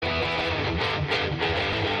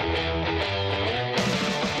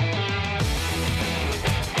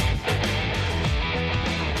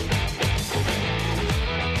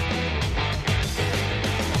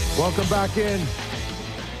Welcome back in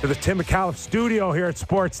to the Tim McAuliffe studio here at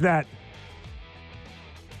Sportsnet.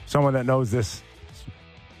 Someone that knows this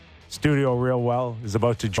studio real well is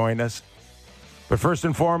about to join us. But first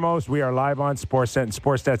and foremost, we are live on Sportsnet and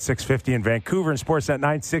Sportsnet 650 in Vancouver and Sportsnet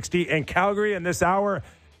 960 in Calgary. And this hour,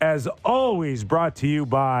 as always, brought to you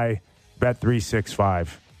by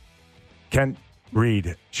Bet365. Ken,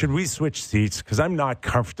 Reid, should we switch seats? Because I'm not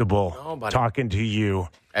comfortable talking to you.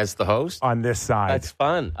 As the host? On this side. That's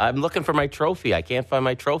fun. I'm looking for my trophy. I can't find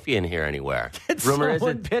my trophy in here anywhere. Rumor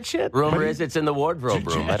is it's in the wardrobe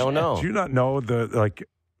room. I don't know. Do you not know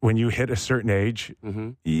when you hit a certain age,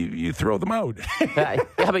 you throw them out? Yeah,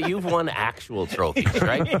 but you've won actual trophies,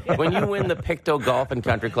 right? When you win the Pictou Golf and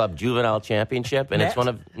Country Club Juvenile Championship, and it's one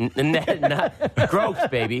of not gross,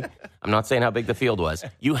 baby. I'm not saying how big the field was.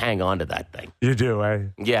 You hang on to that thing. You do, eh?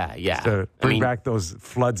 Yeah. To bring back those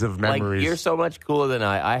floods of memories. Like, you're so much cooler than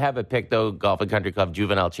I. I have a Pictou Golf and Country Club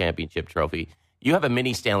Juvenile Championship trophy. You have a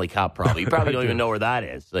mini Stanley Cup, probably. You probably don't even know where that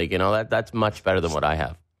is. That's much better than what I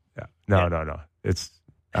have. Yeah. No.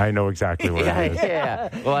 I know exactly where it is. Yeah.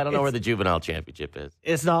 Well, I don't know where the Juvenile Championship is.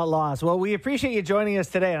 It's not lost. Well, we appreciate you joining us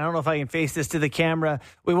today. And I don't know if I can face this to the camera.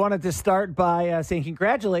 We wanted to start by saying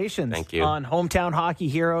congratulations on Hometown Hockey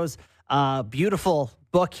Heroes. Beautiful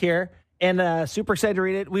book here. And super excited to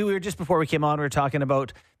read it. We were just before we came on, we were talking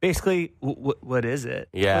about basically, what is it?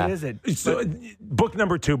 Yeah. What is it? So, book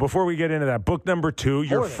number 2, before we get into that, book number 2,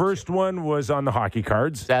 your first one was on the hockey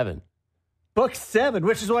cards. 7. Book 7,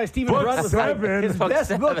 which is why Stephen Brunt was like his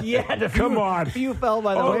best book yet. Come on. Few fell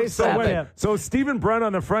by the way. So Stephen Brunt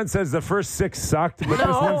on the front says the first 6 sucked, but this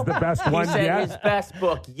one's the best one yet? He said his best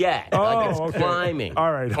book yet. It's climbing.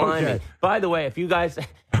 All right. Climbing. Okay. By the way, if you guys,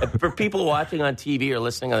 for people watching on TV or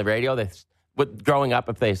listening on the radio, growing up,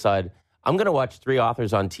 if they said, I'm going to watch 3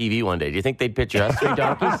 authors on TV one day. Do you think they'd picture us 3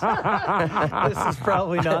 donkeys? This is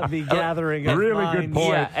probably not the gathering of really minds. good point.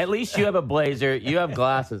 Yeah, at least you have a blazer. You have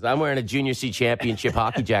glasses. I'm wearing a Junior C Championship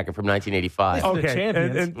hockey jacket from 1985. Okay,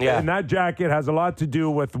 and that jacket has a lot to do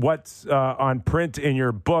with what's on print in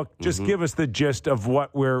your book. Just give us the gist of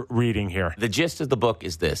what we're reading here. The gist of the book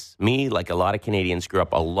is this. Me, like a lot of Canadians, grew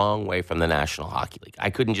up a long way from the National Hockey League.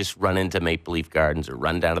 I couldn't just run into Maple Leaf Gardens or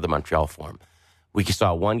run down to the Montreal Forum. We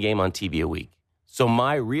saw one game on TV a week. So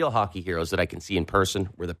my real hockey heroes that I can see in person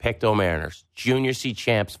were the Pictou Mariners, Junior C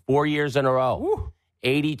champs 4 years in a row, Woo.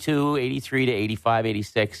 82, 83 to 85,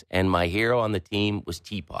 86, and my hero on the team was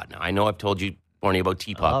Teapot. Now, I know I've told you plenty about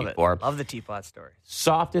Teapot before. Love the Teapot story.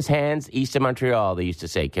 Softest hands east of Montreal, they used to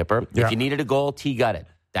say, Kipper. Yeah. If you needed a goal, T got it.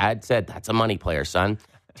 Dad said, that's a money player, son.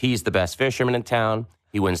 T's the best fisherman in town.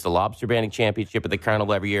 He wins the lobster banding championship at the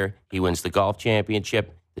Carnival every year. He wins the golf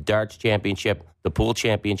championship, the darts championship, the pool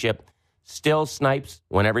championship. Still snipes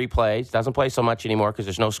whenever he plays. Doesn't play so much anymore because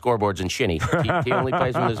there's no scoreboards in Shinny. He only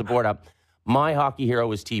plays when there's a board up. My hockey hero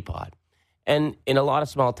was Teapot. And in a lot of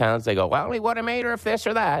small towns, they go, well, he would have made her if this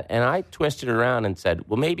or that. And I twisted it around and said,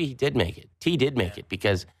 well, maybe he did make it. T did make it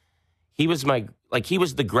because he was he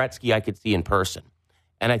was the Gretzky I could see in person.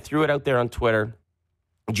 And I threw it out there on Twitter.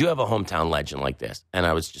 Do you have a hometown legend like this? And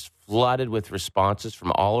I was just flooded with responses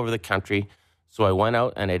from all over the country. So I went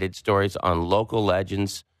out and I did stories on local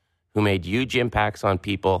legends who made huge impacts on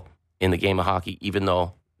people in the game of hockey, even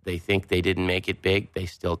though they think they didn't make it big, they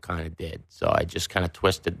still kind of did. So I just kind of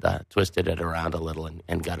twisted it around a little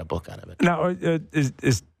and got a book out of it. Now,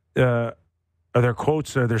 are there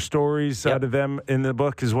quotes, are there stories out of them in the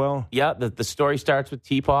book as well? Yeah, the story starts with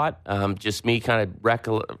Teapot. Just me kind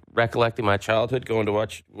of recollecting my childhood, going to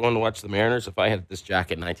watch the Mariners. If I had this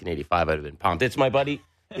jacket in 1985, I'd have been pumped. It's my buddy.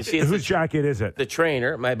 You see, whose jacket is it? The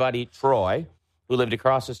trainer, my buddy Troy, who lived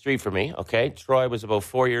across the street from me. Okay, Troy was about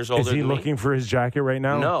 4 years older than me. Is he looking for his jacket right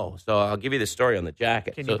now? No, so I'll give you the story on the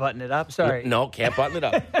jacket. Can you button it up? Sorry. No, can't button it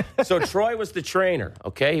up. So Troy was the trainer,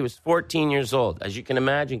 okay? He was 14 years old. As you can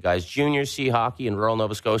imagine, guys, Junior C hockey in rural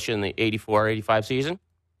Nova Scotia in the 84-85 season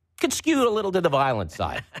could skew a little to the violent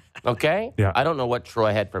side, okay? Yeah. I don't know what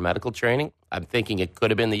Troy had for medical training. I'm thinking it could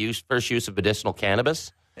have been the first use of medicinal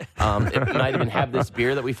cannabis. It might even have this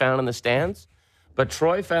beer that we found in the stands. But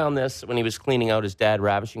Troy found this when he was cleaning out his dad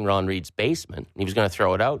ravishing Ron Reid's basement. He was going to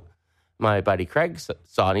throw it out. My buddy Craig saw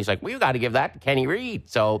it, and he's like, we've got to give that to Kenny Reid.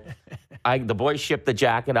 So the boys shipped the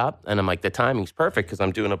jacket up, and I'm like, the timing's perfect because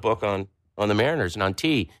I'm doing a book on the Mariners and on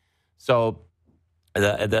T. So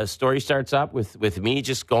the story starts up with me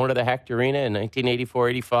just going to the Hector Arena in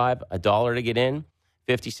 1984-85, $1 to get in,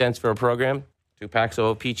 50 cents for a program, 2 packs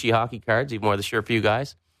of Peachy hockey cards, even more the shirt for you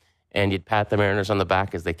guys. And you'd pat the Mariners on the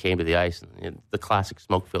back as they came to the ice. And the classic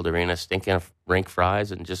smoke-filled arena, stinking of rink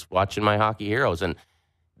fries, and just watching my hockey heroes. And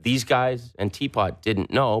these guys and Teapot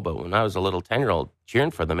didn't know, but when I was a little 10-year-old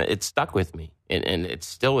cheering for them, it stuck with me, and it's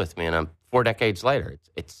still with me. And I'm 4 decades later,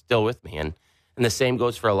 it's still with me. And the same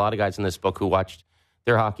goes for a lot of guys in this book who watched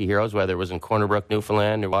their hockey heroes, whether it was in Corner Brook,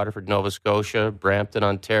 Newfoundland, or Waterford, Nova Scotia, Brampton,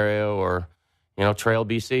 Ontario, or Trail,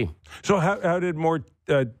 BC. So how did more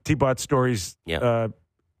Teapot stories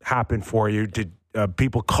happen for you? Did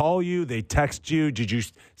people call you? They text you? Did you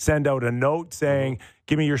send out a note saying,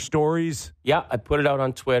 give me your stories? Yeah, I put it out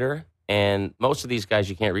on Twitter, and most of these guys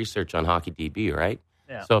you can't research on HockeyDB, right?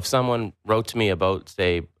 Yeah. So if someone wrote to me about,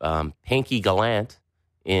 say, Pinky Gallant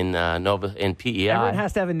in PEI. Everyone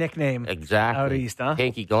has to have a nickname. Exactly. Out east, huh?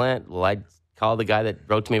 Pinky Gallant. Well, I'd call the guy that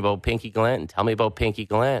wrote to me about Pinky Gallant and tell me about Pinky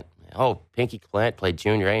Gallant. Oh, Pinky Gallant played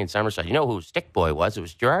Junior A in Summerside. You know who Stick Boy was? It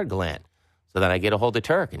was Gerard Gallant. So then I get a hold of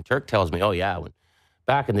Turk, and Turk tells me, oh, yeah,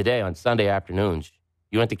 back in the day on Sunday afternoons,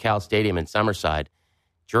 you went to Cal Stadium in Summerside.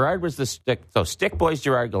 Gerard was the Stick. So Stick Boy's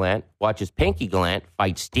Gerard Gallant watches Pinky Gallant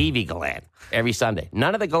fight Stevie Gallant every Sunday.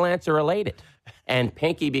 None of the Gallants are related. And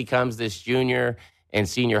Pinky becomes this junior and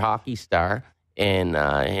senior hockey star in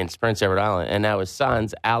Prince Edward Island. And now his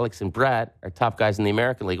sons, Alex and Brett, are top guys in the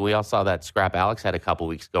American League. We all saw that scrap Alex had a couple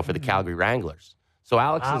weeks ago for the Calgary Wranglers. So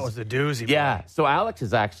Alex was a doozy. Yeah. Boy. So Alex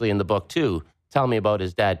is actually in the book, too, telling me about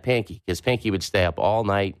his dad, Pinky, because Pinky would stay up all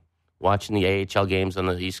night watching the AHL games on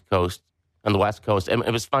the East Coast, on the West Coast. And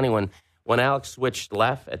it was funny when Alex switched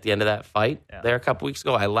left at the end of that fight there a couple weeks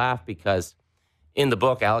ago, I laughed because in the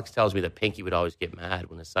book, Alex tells me that Pinky would always get mad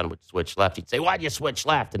when his son would switch left. He'd say, why'd you switch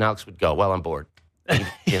left? And Alex would go, well, I'm bored.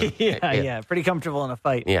 Yeah. Pretty comfortable in a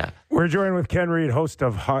fight. Yeah. We're joined with Ken Reid, host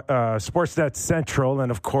of Sportsnet Central,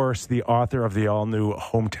 and, of course, the author of the all-new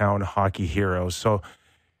Hometown Hockey Heroes. So,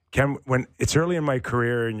 Ken, when it's early in my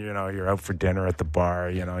career and, you're out for dinner at the bar,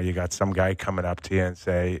 you got some guy coming up to you and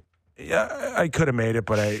say, yeah, I could have made it,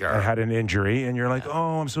 but I had an injury. And you're like,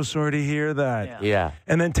 oh, I'm so sorry to hear that. Yeah.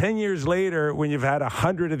 And then 10 years later, when you've had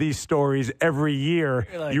 100 of these stories every year,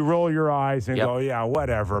 you roll your eyes and go, yeah,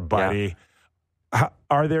 whatever, buddy. Yeah.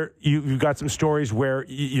 Are there, you've got some stories where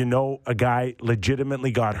a guy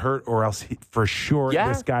legitimately got hurt, or else for sure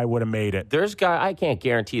this guy would have made it? There's I can't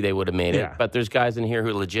guarantee they would have made it, but there's guys in here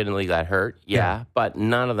who legitimately got hurt. Yeah. But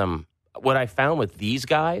none of them, what I found with these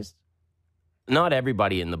guys, not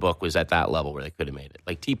everybody in the book was at that level where they could have made it.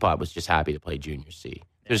 Like Teapot was just happy to play Junior C.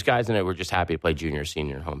 There's guys in it who were just happy to play Junior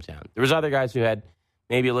Senior in hometown. There was other guys who had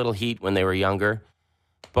maybe a little heat when they were younger,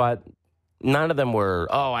 but none of them were,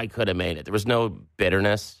 oh, I could have made it. There was no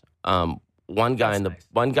bitterness. One guy in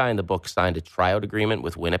the book signed a tryout agreement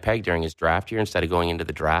with Winnipeg during his draft year instead of going into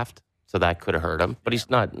the draft, so that could have hurt him. But he's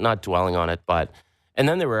not dwelling on it. And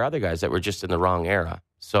then there were other guys that were just in the wrong era.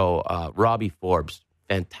 So Robbie Forbes,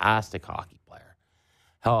 fantastic hockey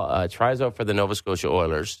player, tries out for the Nova Scotia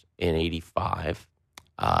Oilers in '85.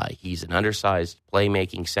 He's an undersized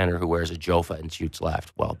playmaking center who wears a Jofa and shoots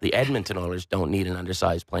left. Well, the Edmonton Oilers don't need an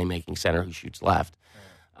undersized playmaking center who shoots left.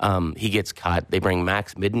 He gets cut. They bring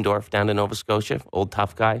Max Middendorf down to Nova Scotia, old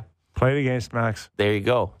tough guy. Played against Max. There you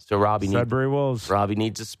go. So Robbie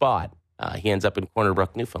needs a spot. He ends up in Corner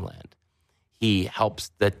Brook, Newfoundland. He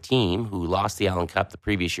helps the team who lost the Allen Cup the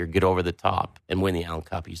previous year get over the top and win the Allen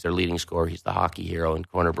Cup. He's their leading scorer. He's the hockey hero in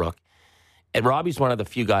Corner Brook. And Robbie's one of the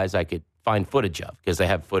few guys I could find footage of because they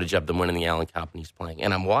have footage of them winning the Allen Cup and he's playing.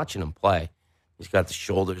 And I'm watching him play. He's got the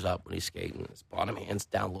shoulders up when he's skating. His bottom hand's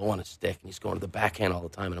down low on his stick. And he's going to the backhand all the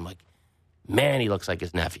time. And I'm like, man, he looks like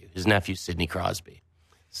his nephew. His nephew's Sidney Crosby.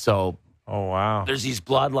 So there's these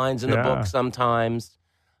bloodlines in the book sometimes.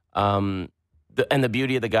 And the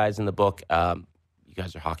beauty of the guys in the book, you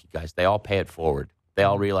guys are hockey guys. They all pay it forward. They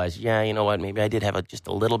all realize, you know what, maybe I did have just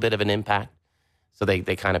a little bit of an impact. So they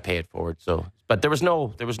kind of pay it forward. So, but there was no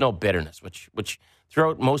bitterness, which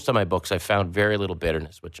throughout most of my books I found very little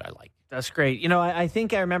bitterness, which I like. That's great. I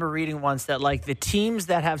think I remember reading once that like the teams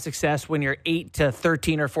that have success when you're 8 to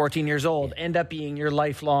 13 or 14 years old end up being your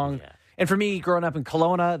lifelong. Yeah. And for me, growing up in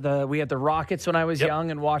Kelowna, we had the Rockets when I was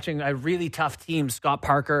young and watching a really tough team. Scott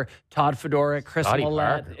Parker, Todd Fedoruk, Chris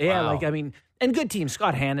Millett. Yeah, wow. And good teams.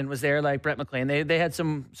 Scott Hannon was there, like Brett McLean. They had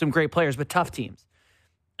some great players, but tough teams.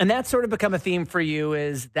 And that's sort of become a theme for you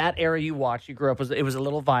is that era you watched, you grew up, it was a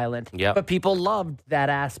little violent, but people loved that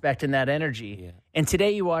aspect and that energy. Yeah. And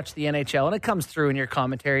today you watch the NHL, and it comes through in your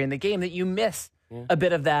commentary in the game that you miss a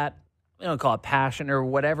bit of that, call it passion or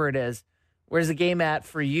whatever it is. Where's the game at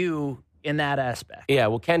for you in that aspect? Yeah,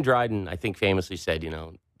 well, Ken Dryden, I think, famously said,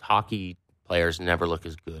 hockey players never look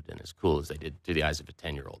as good and as cool as they did to the eyes of a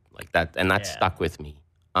 10-year-old. Like that, and that stuck with me.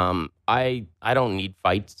 I don't need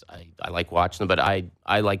fights. I like watching them, but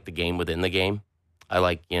I like the game within the game. I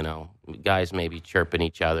like, guys maybe chirping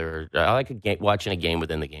each other. I like watching a game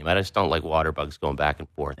within the game. I just don't like water bugs going back and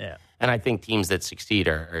forth. Yeah. And I think teams that succeed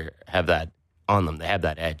have that on them. They have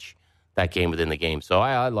that edge, that game within the game. So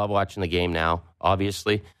I love watching the game now.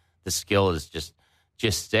 Obviously, the skill is just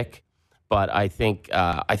sick. But I think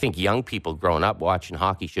young people growing up watching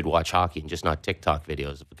hockey should watch hockey and just not TikTok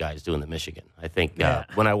videos of the guys doing the Michigan. I think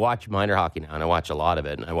when I watch minor hockey now, and I watch a lot of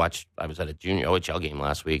it, and I was at a junior OHL game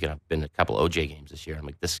last week, and I've been to a couple OJ games this year. I'm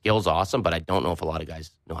like, the skill's awesome, but I don't know if a lot of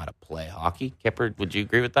guys know how to play hockey. Kipper, would you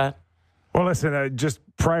agree with that? Well, listen, just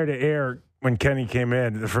prior to air, when Kenny came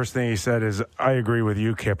in, the first thing he said is, I agree with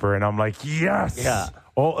you, Kipper. And I'm like, yes. Yeah.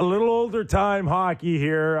 Oh, a little older time hockey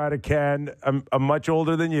here out of Ken. I'm much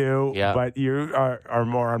older than you, but you are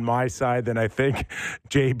more on my side than I think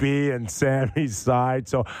JB and Sammy's side.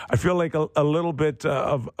 So I feel like a little bit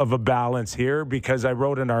of a balance here because I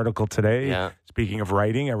wrote an article today. Yeah. Speaking of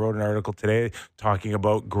writing, I wrote an article today talking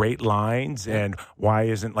about great lines and why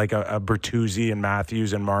isn't like a Bertuzzi and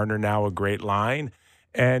Matthews and Marner now a great line.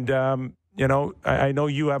 And, I know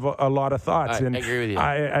you have a lot of thoughts. I agree with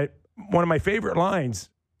you. One of my favorite lines,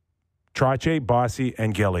 Trottier, Bossy,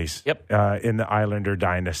 and Gillies in the Islander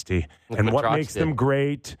dynasty. And what makes them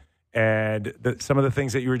great and some of the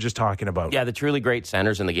things that you were just talking about. Yeah, the truly great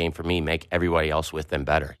centers in the game for me make everybody else with them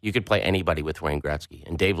better. You could play anybody with Wayne Gretzky,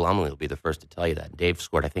 and Dave Lumley will be the first to tell you that. Dave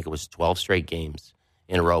scored, I think it was 12 straight games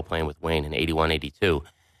in a row playing with Wayne in 81, 82.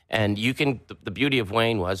 And the beauty of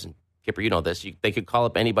Wayne was, and Kipper, you know this, they could call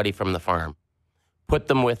up anybody from the farm, put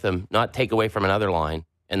them with them, not take away from another line,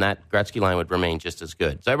 and that Gretzky line would remain just as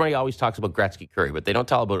good. So everybody always talks about Gretzky Curry, but they don't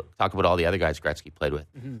talk about all the other guys Gretzky played with.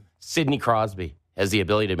 Mm-hmm. Sidney Crosby has the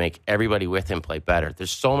ability to make everybody with him play better. There's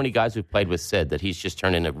so many guys who've played with Sid that he's just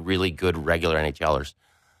turned into really good regular NHLers.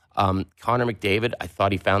 Connor McDavid, I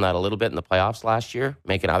thought he found that a little bit in the playoffs last year,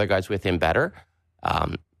 making other guys with him better.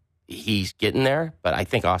 He's getting there, but I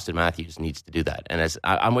think Austin Matthews needs to do that. And as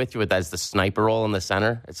I'm with you with that, as the sniper role in the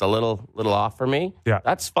center, it's a little off for me. Yeah.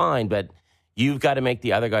 That's fine, but you've got to make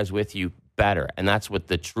the other guys with you better, and that's what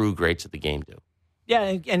the true greats of the game do.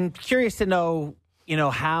 Yeah, and curious to know,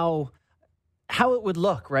 how it would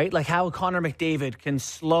look, right? Like how Connor McDavid can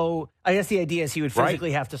slow. I guess the idea is he would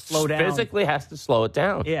physically have to slow down. Physically has to slow it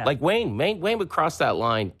down. Yeah. Like Wayne would cross that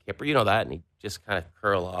line, Kipper, you know that, and he'd just kind of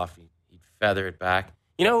curl off. He'd feather it back.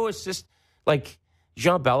 It's just like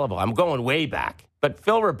Jean Beliveau. I'm going way back. But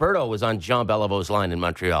Phil Roberto was on Jean Beliveau's line in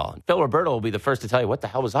Montreal. And Phil Roberto will be the first to tell you, what the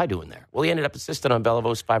hell was I doing there? Well, he ended up assisting on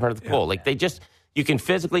Beliveau's 500th goal. Like you can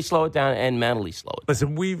physically slow it down and mentally slow it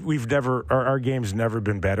down. Listen, we've never, our game's never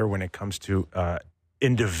been better when it comes to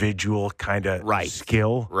individual kind of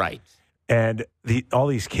skill. Right. And all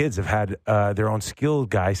these kids have had their own skill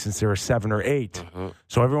guys since they were 7 or 8. Mm-hmm.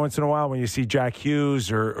 So every once in a while when you see Jack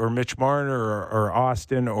Hughes or Mitch Marner or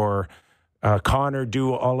Austin or Connor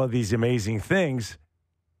do all of these amazing things,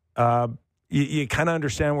 you kind of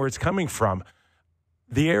understand where it's coming from.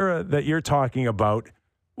 The era that you're talking about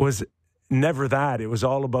was never that. It was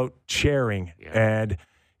all about sharing. Yeah. And,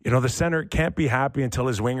 the center can't be happy until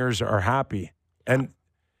his wingers are happy. And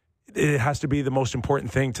it has to be the most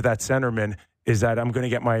important thing to that centerman is that I'm going to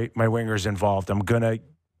get my wingers involved. I'm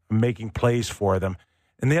making plays for them.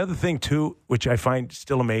 And the other thing, too, which I find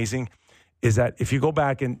still amazing, is that if you go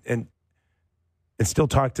back and still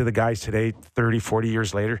talk to the guys today, 30, 40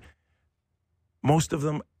 years later, most of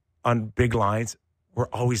them on big lines were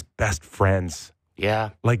always best friends.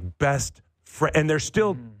 Yeah. Like best friends. And they're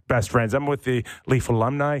still best friends. I'm with the Leaf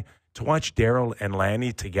alumni. To watch Daryl and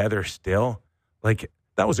Lanny together still, like,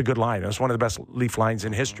 that was a good line. That was one of the best Leaf lines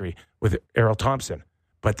in history with Errol Thompson.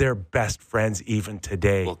 But they're best friends even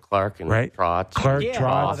today. Well, Clark and Trotz. Clark,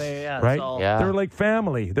 Trotz, right? They're like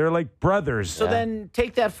family. They're like brothers. So then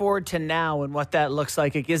take that forward to now and what that looks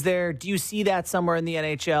like. Do you see that somewhere in the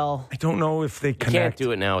NHL? I don't know if they connect. You can't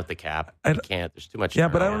do it now with the cap. You can't. There's too much. Yeah,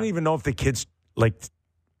 but I don't even know if the kids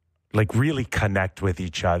like really connect with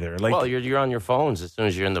each other. Like, well, you're on your phones as soon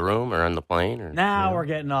as you're in the room or on the plane. Now we're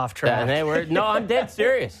getting off track. No, I'm dead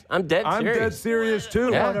serious. I'm dead serious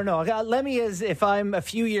too. Yeah. No. Lemmy is, if I'm a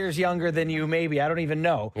few years younger than you, maybe. I don't even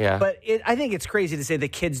know. Yeah. But I think it's crazy to say the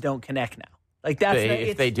kids don't connect now. Like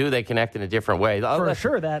if they do, they connect in a different way. For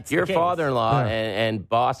sure, that's your the case. Father-in-law and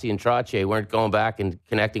Bossy and Trottier weren't going back and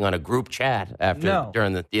connecting on a group chat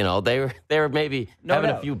during the they were maybe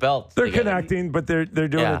having a few belts. They're connecting, but they're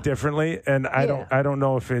doing it differently, and I don't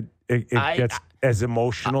know if it gets as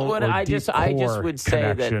emotional. I just would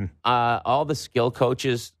say that all the skill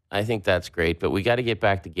coaches, I think that's great, but we got to get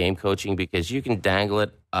back to game coaching because you can dangle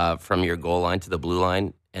it from your goal line to the blue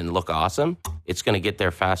line and look awesome. It's going to get there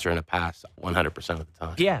faster in a pass 100% of the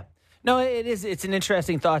time. Yeah. No, it is. It's an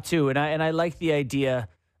interesting thought too, and I like the idea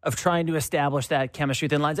of trying to establish that chemistry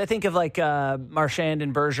within lines. I think of like Marchand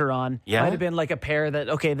and Bergeron. Yeah. Might have been like a pair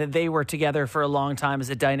that they were together for a long time as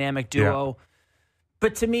a dynamic duo. Yeah.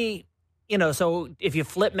 But to me, so if you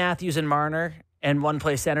flip Matthews and Marner and one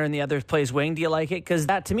plays center and the other plays wing, do you like it? Because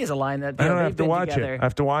that to me is a line that I don't have to watch it. I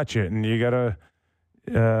have to watch it, and you gotta.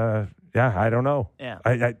 I don't know. Yeah.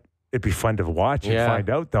 It'd be fun to watch and find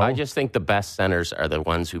out, though. I just think the best centers are the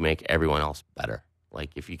ones who make everyone else better.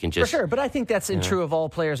 Like, if you can just... For sure, but I think that's true of all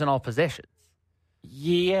players in all positions.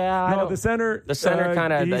 Yeah. No, the center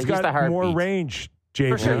kind of... He's got the more range, JP.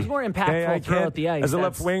 For sure, he's more impactful throughout the ice. As a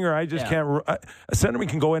left winger, I just can't... A centerman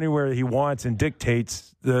can go anywhere he wants and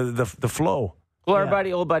dictates the flow. Well, our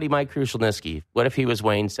old buddy Mike Krushelnyski, what if he was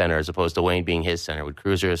Wayne's center as opposed to Wayne being his center? Would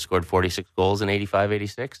Cruiser have scored 46 goals in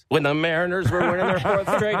 85-86? When the Mariners were winning their fourth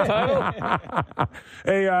straight title?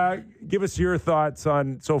 Hey, give us your thoughts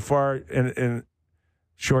on so far in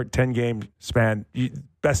short 10-game span.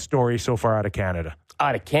 Best story so far out of Canada.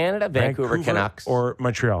 Out of Canada, Vancouver Canucks. Or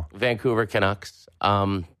Montreal? Vancouver Canucks.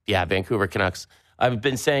 Vancouver Canucks. I've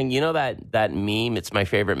been saying, that meme, it's my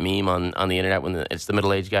favorite meme on the internet when it's the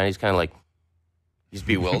middle-aged guy, and he's kind of like, he's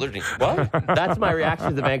bewildered. What? That's my reaction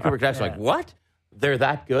to the Vancouver Canucks. Like, what? They're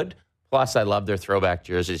that good? Plus, I love their throwback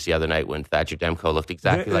jerseys the other night when Thatcher Demko looked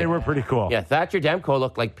exactly like... They were pretty cool. Yeah, Thatcher Demko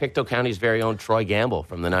looked like Pictou County's very own Troy Gamble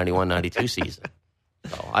from the 91-92 season.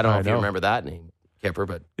 So, I don't know if you remember that name, Kipper,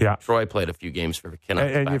 but Troy played a few games for the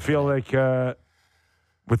Canucks. And you feel like...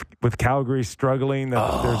 With Calgary struggling,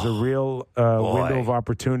 that there's a real window of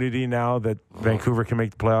opportunity now that Vancouver can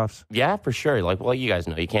make the playoffs? Yeah, for sure. Like, well, you guys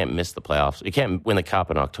know, you can't miss the playoffs. You can't win the Cup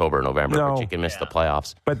in October or November, but you can miss the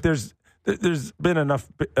playoffs. But there's been enough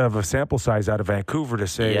of a sample size out of Vancouver to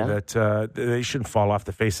say that they shouldn't fall off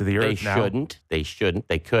the face of the earth now. They shouldn't.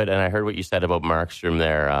 They could. And I heard what you said about Markstrom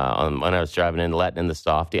there when I was driving in, letting in the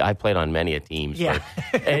softie. I played on many a teams. Yeah.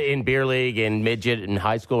 Like, in beer league, in midget, in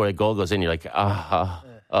high school, where a goal goes in, you're like,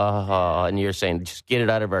 and you're saying, just get it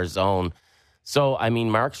out of our zone. So, I mean,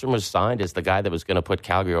 Markstrom was signed as the guy that was going to put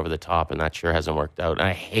Calgary over the top, and that sure hasn't worked out. And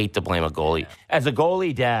I hate to blame a goalie. As a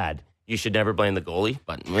goalie dad, you should never blame the goalie,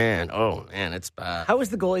 but man, it's bad. How was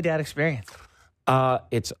the goalie dad experience?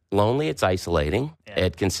 It's lonely. It's isolating. Yeah.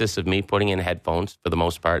 It consists of me putting in headphones for the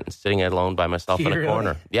most part and sitting alone by myself in a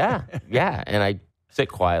corner. Yeah. And I sit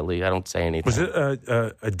quietly. I don't say anything. Was it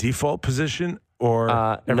a default position? Or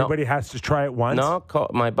everybody has to try it once? No,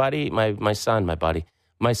 my buddy, my son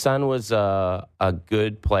was a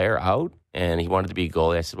good player out, and he wanted to be a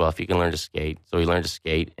goalie. I said, well, if you can learn to skate. So he learned to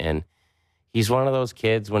skate, and he's one of those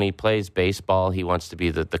kids, when he plays baseball, he wants to be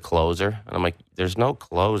the closer. And I'm like, there's no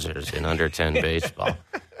closers in under 10 baseball.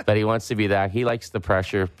 But he wants to be that. He likes the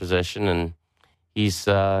pressure position, and he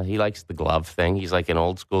likes the glove thing. He's like an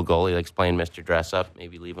old school goalie. He likes playing Mr. Dress Up,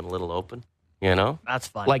 maybe leaving a little open. That's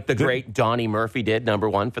fun. Like the great Donnie Murphy did, number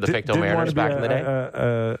one for the Pictou Mariners back in the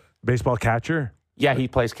day. Baseball catcher? Yeah, he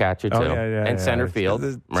plays catcher too. And center field,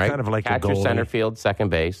 it's right? Kind of like catcher, a goalie. Center field, second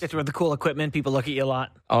base. It's with the cool equipment. People look at you a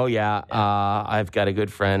lot. Oh, yeah. I've got a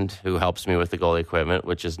good friend who helps me with the goalie equipment,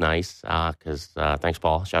 which is nice. Because thanks,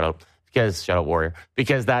 Paul. Shout out Warrior.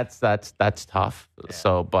 Because that's tough. Yeah.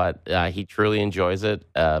 So, but he truly enjoys it.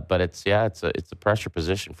 But it's a pressure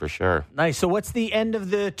position for sure. Nice. So, what's the end of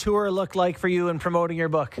the tour look like for you in promoting your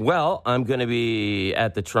book? Well, I'm going to be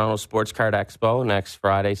at the Toronto Sports Card Expo next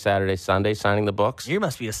Friday, Saturday, Sunday, signing the books. You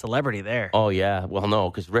must be a celebrity there. Oh yeah. Well, no,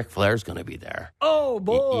 because Ric Flair's going to be there. Oh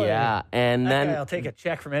boy. Yeah, and then I'll take a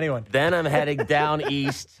check from anyone. Then I'm heading down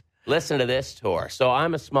east. Listen to this tour. So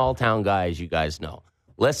I'm a small town guy, as you guys know.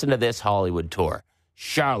 Listen to this Hollywood tour.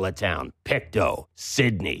 Charlottetown, Pictou,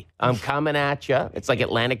 Sydney. I'm coming at you. It's like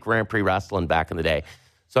Atlantic Grand Prix wrestling back in the day.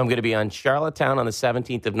 So I'm going to be on Charlottetown on the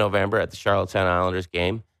 17th of November at the Charlottetown Islanders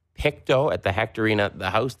game. Pictou at the Hector Arena,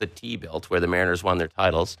 the house that T built where the Mariners won their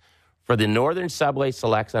titles. For the Northern Subway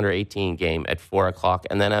Selects Under 18 game at 4 o'clock.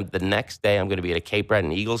 And then the next day I'm going to be at a Cape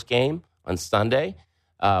Breton Eagles game on Sunday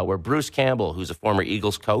where Bruce Campbell, who's a former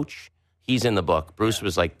Eagles coach, he's in the book. Bruce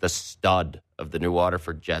was like the stud of the New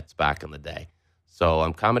Waterford Jets back in the day. So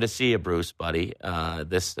I'm coming to see you, Bruce, buddy,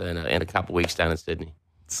 this in a couple weeks down in Sydney.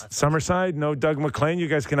 Summerside, no Doug McLean. You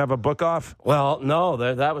guys can have a book off? Well, no,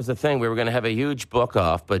 that was the thing. We were going to have a huge book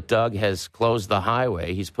off, but Doug has closed the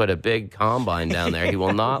highway. He's put a big combine down there. He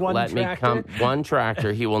will not let me come. One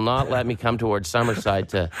tractor. He will not let me come towards Summerside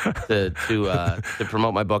to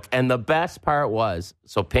promote my book. And the best part was,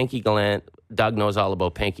 so Pinky Gallant, Doug knows all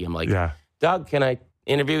about Pinky. I'm like, Doug, can I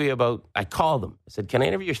interview you about... I called him. I said, can I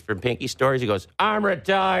interview you for Pinky Stories? He goes, I'm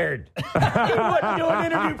retired. He wouldn't do an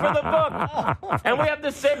interview for the book. And we have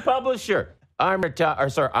the same publisher. I'm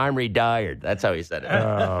retired. That's how he said it.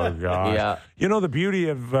 Oh, God. Yeah. You know, the beauty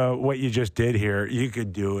of what you just did here, you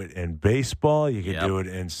could do it in baseball. You could do it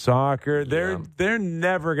in soccer. They're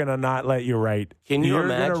never going to not let you write. Can you You're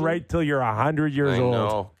imagine? going to write till you're 100 years old.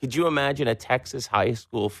 No. Could you imagine a Texas high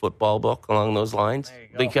school football book along those lines? There you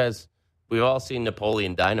go. Because we've all seen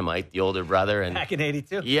Napoleon Dynamite, the older brother. And Back in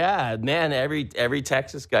 82. yeah, man, every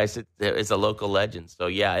Texas guy is a local legend. So,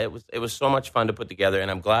 yeah, it was so much fun to put together. And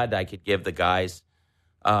I'm glad I could give the guys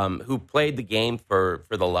who played the game for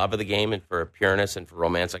the love of the game and for pureness and for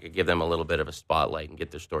romance, I could give them a little bit of a spotlight and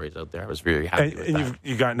get their stories out there. I was very happy with that.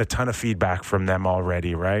 You've gotten a ton of feedback from them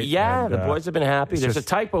already, right? Yeah, and, the boys have been happy. There's a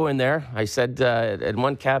typo in there. I said, in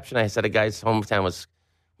one caption, I said a guy's hometown was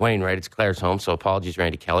Wayne, right? It's Claire's home, so apologies,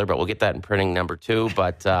 Randy Keller, but we'll get that in printing number 2.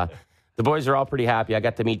 But the boys are all pretty happy. I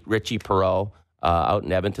got to meet Richie Perreault out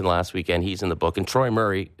in Edmonton last weekend. He's in the book. And Troy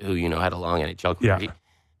Murray, who, had a long NHL career,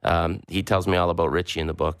 he tells me all about Richie in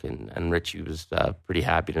the book. And Richie was pretty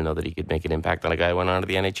happy to know that he could make an impact on a guy who went on to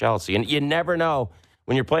the NHL. So you never know.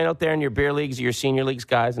 When you're playing out there in your beer leagues or your senior leagues,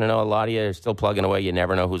 guys, and I know a lot of you are still plugging away, you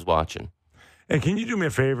never know who's watching. And can you do me a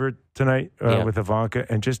favor tonight with Ivanka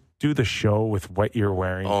and just do the show with what you're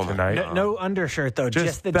wearing tonight? No undershirt, though.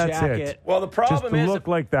 Just the jacket. It. Well, the problem is, look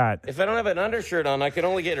like that. If I don't have an undershirt on, I can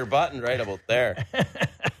only get her button right about there.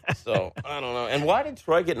 So, I don't know. And why did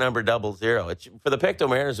Troy get number 00? For the Pictou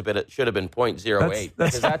Mariners, it should have been .08.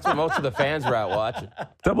 Because that's what most of the fans were out watching.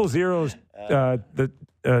 00's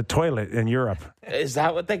the toilet in Europe. Is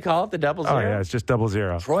that what they call it, the 00? Oh, yeah, it's just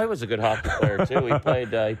 00. Troy was a good hockey player, too. He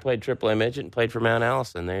played AAA midget and played for Mount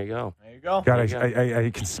Allison. There you go. God,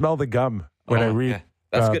 I can smell the gum when I read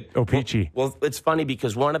That's good. O-Pee-Chee. Well, it's funny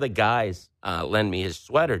because one of the guys lent me his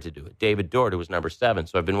sweater to do it. David Dort, who was number 7.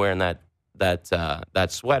 So I've been wearing that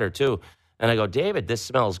sweater, too. And I go, David, this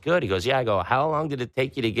smells good. He goes, yeah. I go, how long did it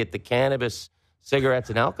take you to get the cannabis, cigarettes,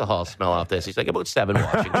 and alcohol smell off this? He's like, about 7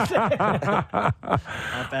 washings.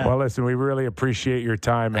 Well, listen, we really appreciate your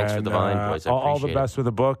time. Thanks for the vine, boys. All the best with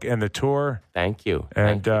the book and the tour. Thank you.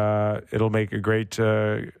 And it'll make a great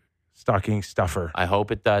stocking stuffer. I hope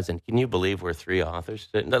it does. And can you believe we're 3 authors?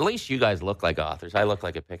 At least you guys look like authors. I look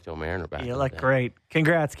like a Pictou Mariner back. You look great.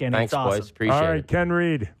 Congrats, Ken. Thanks, awesome. boys. Appreciate it. All right, Ken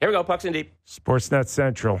Reid. Here we go, Pucks in Deep. Sportsnet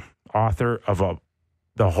Central, author of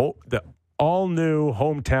the all-new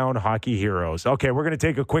Hometown Hockey Heroes. Okay, we're going to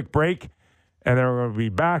take a quick break, and then we're going to be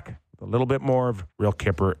back with a little bit more of Real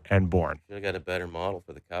Kipper and Bourne. Should have got a better model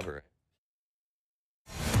for the cover.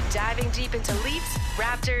 Diving deep into Leafs,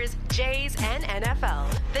 Raptors, Jays, and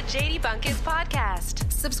NFL. The JD Bunkus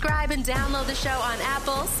Podcast. Subscribe and download the show on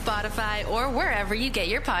Apple, Spotify, or wherever you get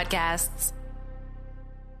your podcasts.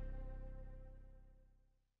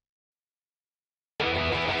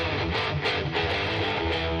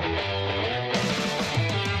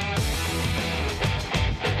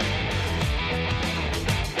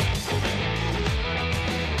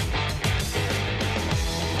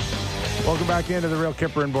 Welcome back into the Real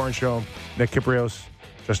Kipper and Bourne Show. Nick Kiprios,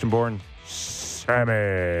 Justin Bourne, Sammy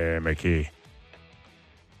McKee.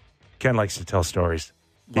 Ken likes to tell stories.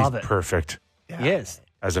 Love He's it. perfect. He is.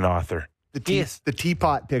 As an author. The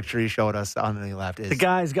teapot picture he showed us on the left is The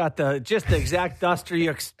guy's got the exact duster you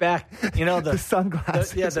expect. You know, the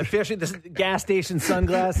sunglasses. The gas station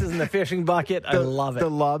sunglasses and the fishing bucket. I love it. The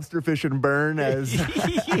lobster fish and burn, as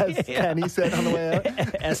Kenny said on the way out.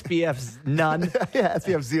 SPF's none. Yeah,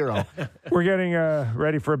 SPF 0. We're getting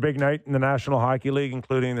ready for a big night in the National Hockey League,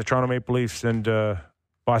 including the Toronto Maple Leafs and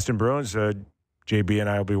Boston Bruins. JB and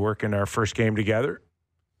I will be working our first game together.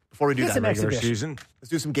 Before we do that, Regular season. let's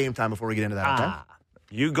do some game time before we get into that, okay?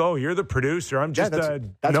 You go. You're the producer. I'm just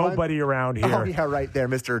that's nobody around here. Oh, yeah, right there,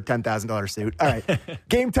 Mr. $10,000 suit. All right.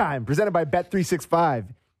 Game time, presented by Bet365.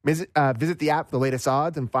 Visit the app for the latest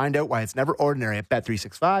odds and find out why it's never ordinary at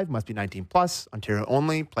Bet365. Must be 19 plus, Ontario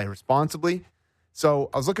only. Play responsibly. So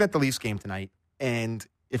I was looking at the Leafs game tonight, and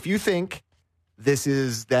if you think this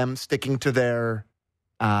is them sticking to their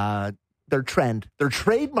trend, their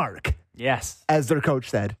trademark, Yes. as their coach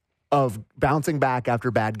said, of bouncing back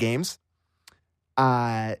after bad games,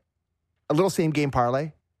 a little same game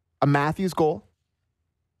parlay, a Matthews goal,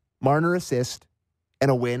 Marner assist, and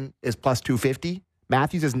a win is plus 250.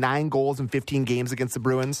 Matthews has 9 goals in 15 games against the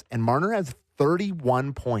Bruins, and Marner has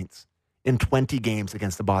 31 points in 20 games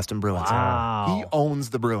against the Boston Bruins. Wow. He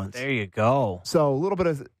owns the Bruins. There you go. So a little bit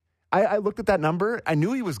of... I looked at that number. I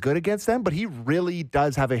knew he was good against them, but he really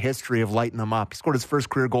does have a history of lighting them up. He scored his first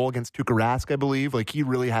career goal against Tuukka Rask, I believe. Like, he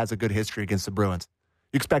really has a good history against the Bruins.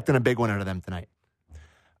 You expecting a big one out of them tonight?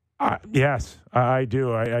 Yes, I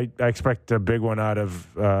do. I expect a big one out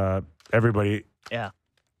of everybody Yeah.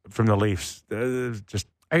 from the Leafs. Just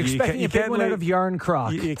Are you expecting a big one out of Yarn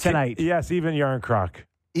Croc tonight? Yes, even Yarn Croc.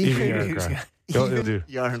 Even Yarn Croc. He'll do.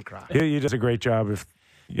 Yarn Croc. He does a great job of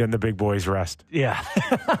getting the big boys rest. Yeah.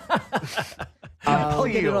 I'll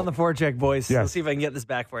get it on the forecheck, boys. Yes. We'll see if I can get this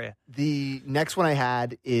back for you. The next one I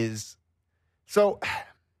had is, so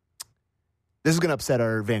this is going to upset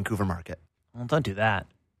our Vancouver market. Well, don't do that.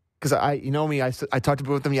 Because I talked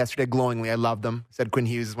about them yesterday glowingly. I love them. Said Quinn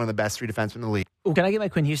Hughes is one of the best 3 defensemen in the league. Ooh, can I get my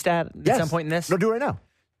Quinn Hughes stat at some point in this? No, do it right now.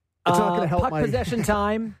 It's not going to help puck possession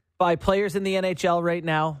time by players in the NHL right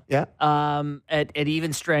now. Yeah. At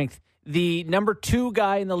even strength. The number 2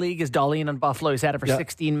 guy in the league is Dahlin on Buffalo. He's had it for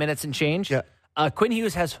 16 minutes and change. Yeah. Quinn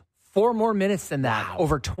Hughes has 4 more minutes than that. Wow.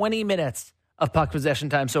 Over 20 minutes of puck possession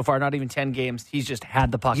time so far, not even 10 games. He's just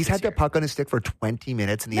had the puck. He's had the puck on his stick for 20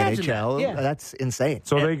 minutes in the NHL. That. Yeah. That's insane.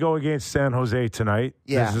 So they go against San Jose tonight.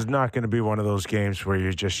 Yeah. This is not going to be one of those games where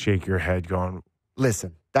you just shake your head going,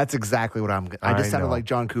 listen, that's exactly what I just sounded like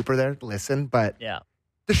John Cooper there. Listen, but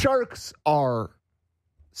the Sharks are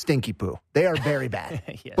stinky poo. They are very bad.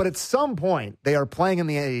 Yes. But at some point, they are playing in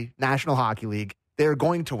the National Hockey League. They're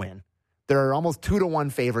going to win. They're almost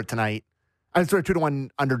 2-1 favorite tonight. I'm sorry,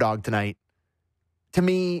 2-1 underdog tonight. To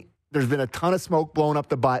me, there's been a ton of smoke blown up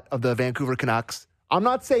the butt of the Vancouver Canucks. I'm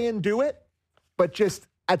not saying do it, but just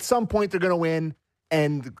at some point they're going to win,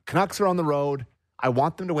 and the Canucks are on the road. I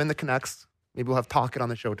want them to win the Canucks. Maybe we'll have talk it on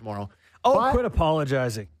the show tomorrow. Quit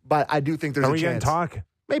apologizing. But I do think there's a chance. Are we getting talk?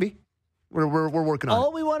 Maybe. We're working on it.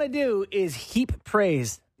 All we want to do is heap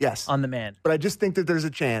praise on the man. But I just think that there's a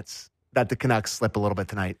chance that the Canucks slip a little bit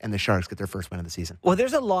tonight and the Sharks get their first win of the season. Well,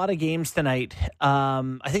 there's a lot of games tonight.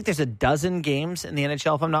 I think there's a dozen games in the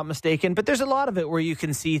NHL, if I'm not mistaken. But there's a lot of it where you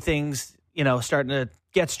can see things, starting to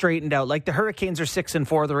get straightened out. Like the Hurricanes are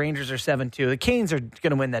 6-4, the Rangers are 7-2. The Canes are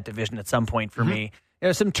going to win that division at some point for me.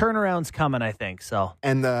 There's some turnarounds coming, I think. So.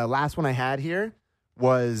 And the last one I had here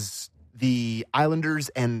was the Islanders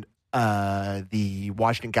and the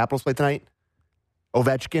Washington Capitals play tonight.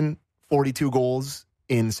 Ovechkin, 42 goals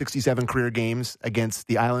in 67 career games against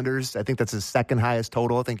the Islanders. I think that's his second highest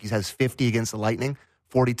total. I think he has 50 against the Lightning,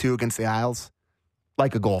 42 against the Isles.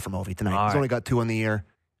 Like a goal from Ovi tonight. He's only got 2 on the year.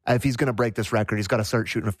 If he's going to break this record, he's got to start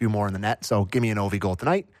shooting a few more in the net. So give me an Ovi goal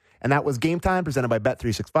tonight. And that was Game Time, presented by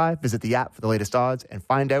Bet365. Visit the app for the latest odds and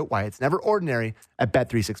find out why it's never ordinary at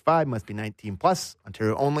Bet365. Must be 19 plus.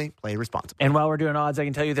 Ontario only. Play responsibly. And while we're doing odds, I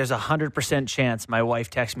can tell you there's 100% chance my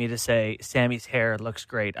wife texts me to say, Sammy's hair looks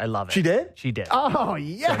great. I love it. She did? She did. Oh,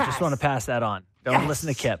 yes. So I just want to pass that on. Don't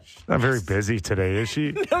listen to Kip. She's not very busy today, is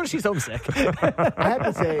she? No, she's homesick. I have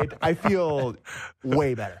to say, I feel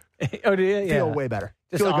way better. Oh, do you? Yeah. Feel way better.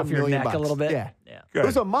 Just feel off your neck a little bit? Yeah. Good. It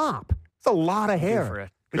was a mop. It's a lot of hair. For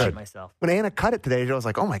it. Good. Myself. When Anna cut it today, I was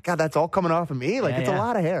like, oh my God, that's all coming off of me? Like, it's a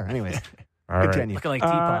lot of hair. Anyways, continue. Looking like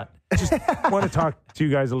teapot. Just want to talk to you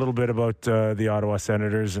guys a little bit about the Ottawa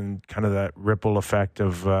Senators and kind of that ripple effect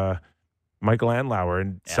of Michael Andlauer.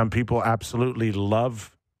 And some people absolutely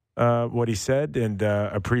love what he said and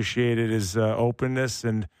appreciated his openness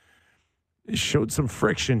and showed some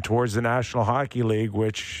friction towards the National Hockey League,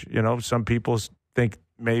 which, some people think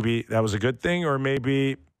maybe that was a good thing or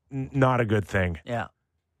maybe not a good thing. Yeah.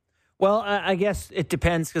 Well, I guess it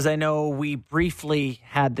depends because I know we briefly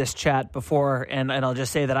had this chat before, and I'll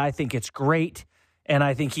just say that I think it's great, and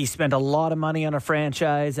I think he spent a lot of money on a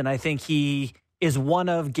franchise, and I think he is one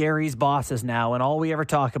of Gary's bosses now, and all we ever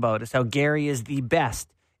talk about is how Gary is the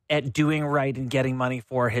best at doing right and getting money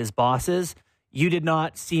for his bosses. You did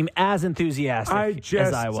not seem as enthusiastic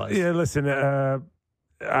as I was. Yeah, listen,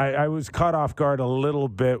 I was caught off guard a little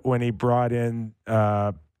bit when he brought in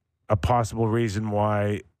a possible reason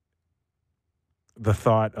why the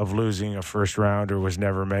thought of losing a first rounder was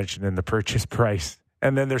never mentioned in the purchase price.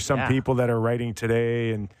 And then there's some people that are writing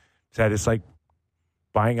today and said it's like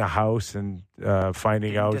buying a house and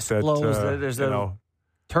finding out that there's a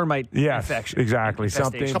termite infection. Exactly.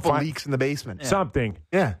 Something. A couple leaks in the basement. Yeah. Something.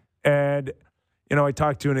 Yeah. And, I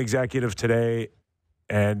talked to an executive today,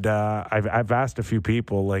 and I've asked a few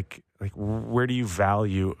people, like where do you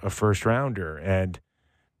value a first rounder? And,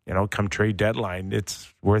 come trade deadline,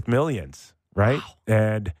 it's worth millions. Right. Wow.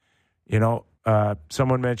 And,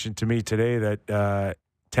 someone mentioned to me today that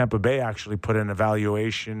Tampa Bay actually put an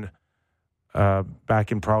evaluation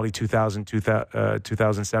back in probably 2007,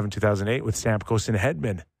 2008 with Stamkos and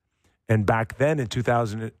Hedman. And back then in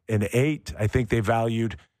 2008, I think they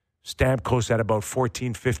valued Stamkos at about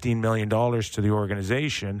 $14-15 million to the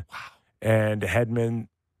organization. Wow. And Hedman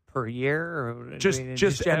per year? Or just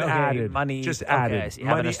added. Money. Just added. So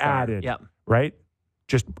money added. Yep. Right?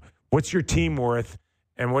 Just what's your team worth,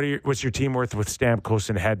 and what's your team worth with Stamkos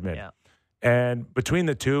and Hedman? Yeah. And between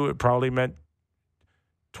the two, it probably meant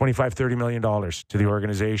 $25, $30 million to the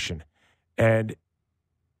organization. And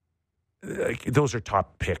those are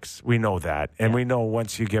top picks. We know that. And we know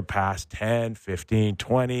once you get past 10, 15,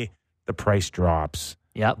 20, the price drops.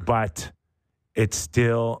 Yep. But it's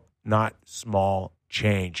still not small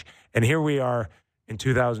change. And here we are in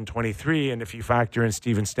 2023, and if you factor in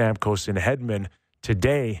Steven Stamkos and Hedman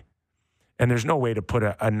today, and there's no way to put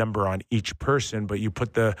a number on each person, but you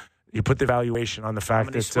put the valuation on the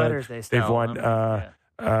fact that they've won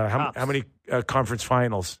how many conference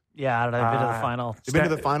finals? Yeah, they've been to the final. They've been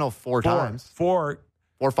to the final four times. Four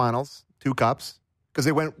finals, 2 cups, because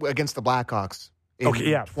they went against the Blackhawks in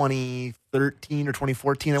 2013 or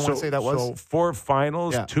 2014, I want to say that was. So 4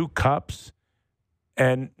 finals, 2 cups,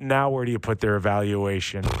 and now where do you put their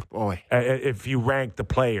evaluation? Boy. If you rank the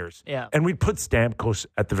players. Yeah. And we'd put Stamkos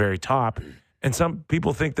at the very top, and some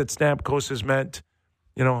people think that Stamkos has meant,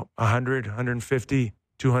 100, 150,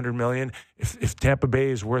 200 million. If Tampa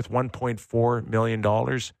Bay is worth $1.4 million,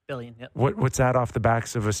 billion, yep. What's that off the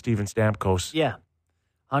backs of a Steven Stamkos? Yeah,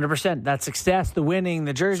 100%. That success, the winning,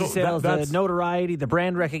 the jersey sales, the notoriety, the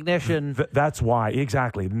brand recognition. That's why,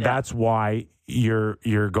 exactly. Yeah. That's why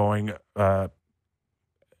you're going a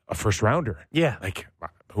first rounder. Yeah, like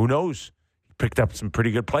who knows? Picked up some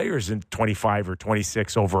pretty good players in 25 or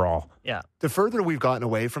 26 overall. Yeah. The further we've gotten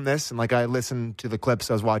away from this, and I listened to the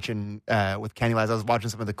clips I was watching with Kenny Laz, I was watching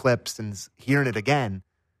some of the clips and hearing it again.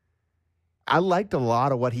 I liked a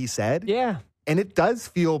lot of what he said. Yeah. And it does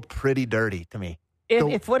feel pretty dirty to me.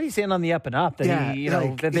 It's what he's saying on the up and up that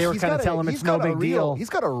that they were kind of telling him it's no big deal. He's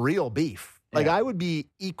got a real beef. I would be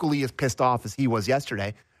equally as pissed off as he was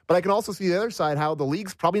yesterday. But I can also see the other side, how the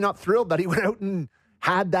league's probably not thrilled that he went out and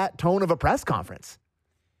had that tone of a press conference.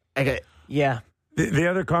 Yeah. The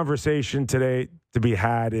other conversation today to be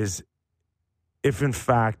had is if, in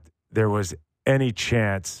fact, there was any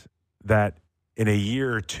chance that in a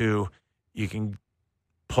year or two you can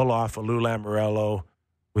pull off a Lou Lamoriello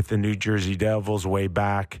with the New Jersey Devils way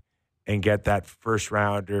back and get that first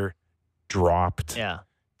rounder dropped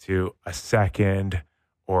to a second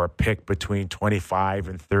or a pick between 25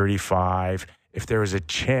 and 35. If there was a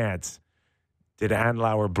chance, did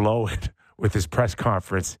Andlauer blow it with his press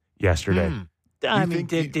conference yesterday? I mean,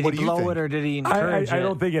 did he blow it or did he encourage it? I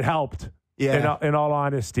don't think it helped. Yeah. In all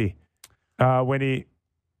honesty, when he,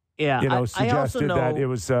 suggested that it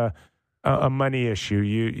was a money issue.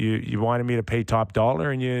 You wanted me to pay top dollar,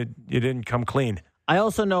 and you didn't come clean. I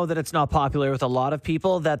also know that it's not popular with a lot of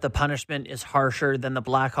people that the punishment is harsher than the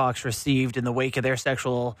Blackhawks received in the wake of their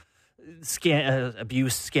sexual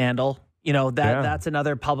abuse scandal. That's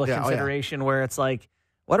another public consideration where it's like,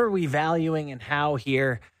 what are we valuing and how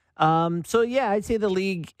here? I'd say the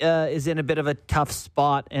league is in a bit of a tough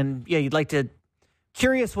spot. And, you'd like to...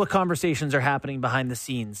 Curious what conversations are happening behind the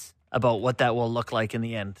scenes about what that will look like in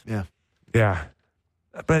the end. Yeah. Yeah.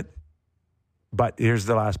 But here's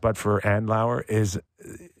the last but for Andlauer is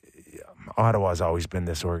Ottawa's always been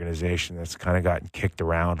this organization that's kind of gotten kicked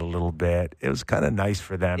around a little bit. It was kind of nice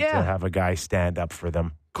for them to have a guy stand up for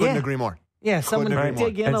them. Couldn't agree more. Yeah, someone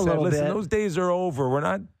dig in a little bit. Those days are over. We're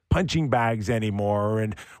not punching bags anymore,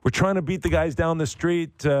 and we're trying to beat the guys down the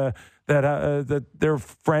street that their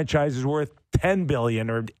franchise is worth $10 billion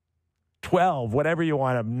or 12, whatever you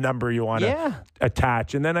want, a number you want to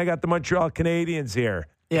attach. And then I got the Montreal Canadiens here.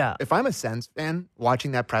 Yeah. If I'm a Sens fan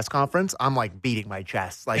watching that press conference, I'm beating my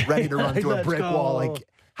chest, ready to run through a brick wall.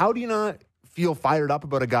 How do you not feel fired up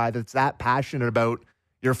about a guy that's that passionate about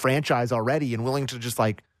your franchise already and willing to just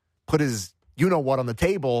put his what on the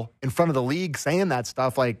table in front of the league saying that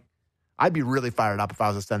stuff? I'd be really fired up if I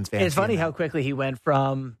was a Sens fan. It's funny how quickly he went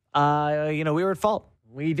from, we were at fault.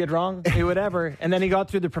 We did wrong, whatever. And then he got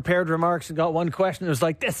through the prepared remarks and got one question. It was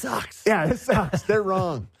like, this sucks. Yeah, this sucks. They're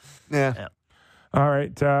wrong. Yeah. All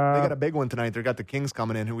right. They got a big one tonight. They got the Kings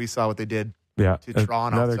coming in, who we saw what they did to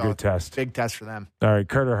Toronto. Another good test. Big test for them. All right.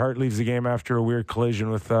 Carter Hart leaves the game after a weird collision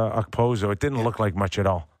with Okposo. It didn't look like much at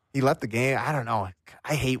all. He left the game. I don't know.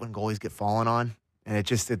 I hate when goalies get fallen on, and it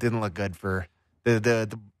didn't look good for the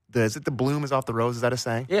is it the bloom is off the rose? Is that a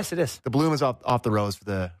saying? Yes, it is. The bloom is off the rose for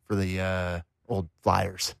the old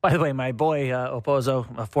Flyers. By the way, my boy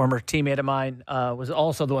Okposo, a former teammate of mine, was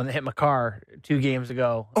also the one that hit my car 2 games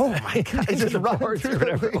ago. Oh my God! He's just running through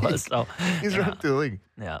whatever it was. So he's running through the league.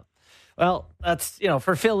 Yeah. Well, that's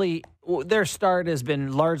for Philly. Their start has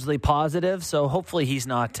been largely positive, so hopefully he's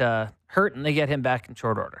not hurt, and they get him back in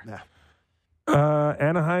short order. Yeah.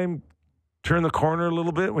 Anaheim turned the corner a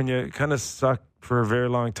little bit when you kind of suck for a very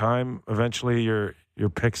long time. Eventually, your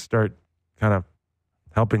picks start kind of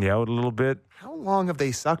helping you out a little bit. How long have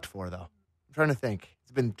they sucked for, though? I'm trying to think.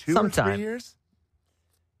 It's been 2 or 3 years?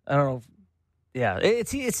 I don't know. Yeah, it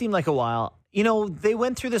seemed like a while. You know, they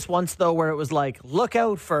went through this once, though, where it was like, look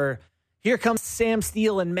out for, here comes Sam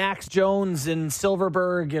Steele and Max Jones and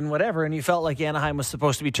Silverberg and whatever, and you felt like Anaheim was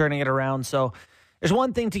supposed to be turning it around. So there's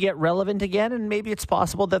one thing to get relevant again, and maybe it's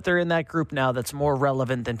possible that they're in that group now that's more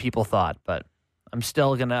relevant than people thought. But I'm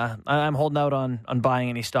still I'm holding out on buying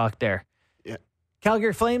any stock there. Yeah.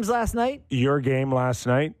 Calgary Flames last night. Your game last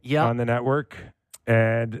night on the network,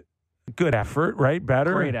 and good effort, right?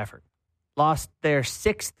 Better? Great effort. Lost their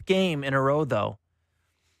 6th game in a row, though.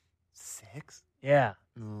 6? Yeah.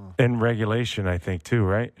 In regulation, I think, too,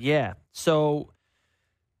 right? Yeah. So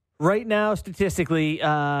right now, statistically,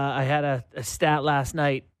 I had a stat last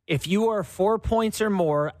night. If you are 4 points or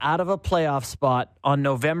more out of a playoff spot on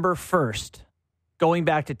November 1st, going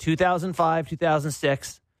back to 2005,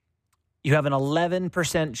 2006, you have an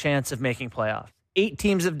 11% chance of making playoffs. 8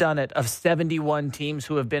 teams have done it of 71 teams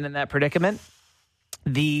who have been in that predicament.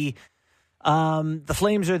 The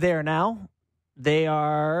Flames are there now. They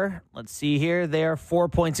are, let's see here, they are 4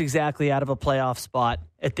 points exactly out of a playoff spot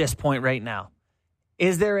at this point right now.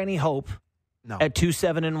 Is there any hope at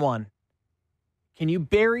 2-7-1? Can you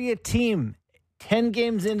bury a team 10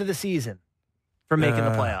 games into the season from making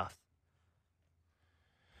the playoffs?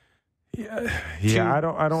 Yeah. I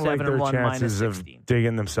don't like their chances of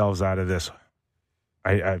digging themselves out of this.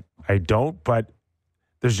 I don't, but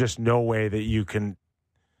there's just no way that you can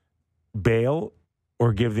bail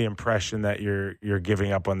or give the impression that you're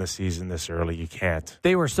giving up on the season this early. You can't.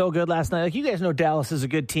 They were so good last night. Like, you guys know Dallas is a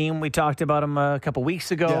good team. We talked about them a couple weeks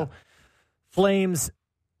ago. Yeah. Flames,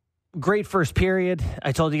 great first period.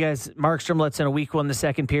 I told you guys, Markstrom lets in a weak one in the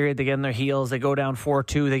second period. They get on their heels. They go down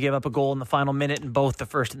 4-2. They give up a goal in the final minute in both the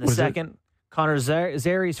first and the second. Connor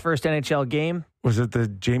Zary's first NHL game. Was it the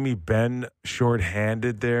Jamie Benn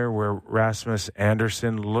shorthanded there where Rasmus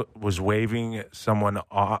Andersson was waving someone to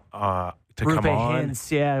come on?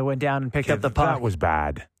 Hintz, yeah, went down and picked up the puck. That was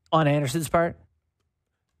bad. On Andersson's part?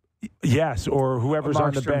 Yes, or whoever's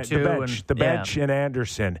on the bench. The bench and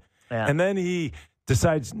Andersson. Yeah. And then he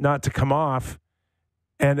decides not to come off.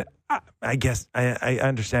 And I guess I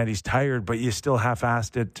understand he's tired, but you still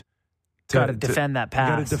half-assed it. Got to defend that pass.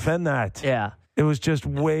 Got to defend that. Yeah. It was just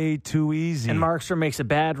way too easy. And Markstrom makes a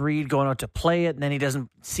bad read going out to play it, and then he doesn't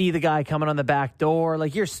see the guy coming on the back door.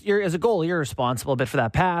 Like, you're as a goalie, you're responsible a bit for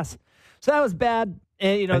that pass. So that was bad.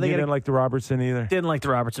 And, they didn't like the Robertson either? Didn't like the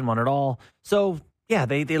Robertson one at all. So, yeah,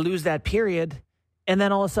 they lose that period. And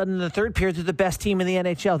then all of a sudden, in the third period, they're the best team in the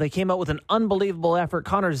NHL. They came out with an unbelievable effort.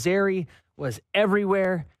 Connor Zary was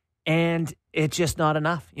everywhere, and it's just not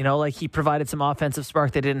enough. He provided some offensive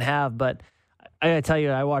spark they didn't have. But I got to tell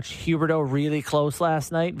you, I watched Huberdeau really close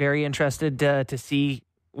last night. Very interested to see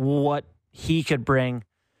what he could bring.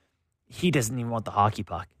 He doesn't even want the hockey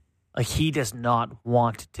puck. Like, he does not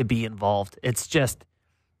want to be involved. It's just,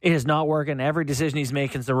 it is not working. Every decision he's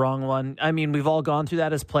making is the wrong one. I mean, we've all gone through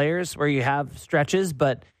that as players where you have stretches,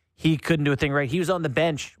 but he couldn't do a thing right. He was on the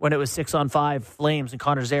bench when it was 6-on-5 Flames, and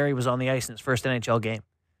Connor Zary was on the ice in his first NHL game.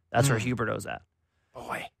 That's where Huberdeau's at.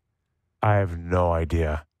 Boy. I have no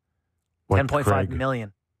idea what $10.5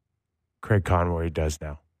 million. Craig Conroy does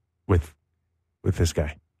now with this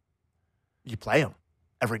guy. You play him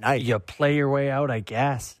every night. You play your way out, I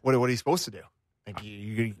guess. What are you supposed to do? Like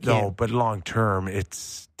no, but long term,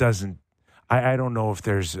 it doesn't. I don't know if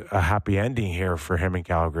there's a happy ending here for him in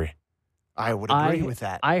Calgary. I would agree with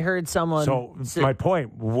that. I heard someone. So my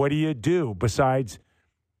point: what do you do besides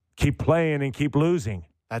keep playing and keep losing?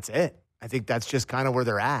 That's it. I think that's just kind of where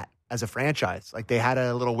they're at as a franchise. Like, they had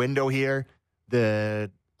a little window here.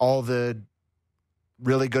 All the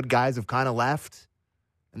really good guys have kind of left.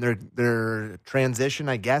 And their transition,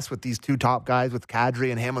 I guess, with these two top guys, with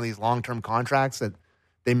Kadri and him on these long-term contracts, that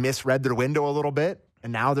they misread their window a little bit,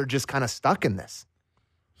 and now they're just kind of stuck in this.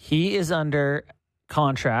 He is under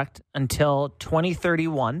contract until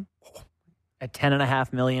 2031 at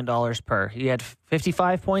 $10.5 million per. He had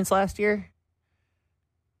 55 points last year.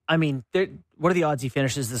 I mean, what are the odds he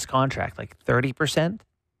finishes this contract? Like 30%?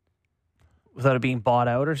 Without it being bought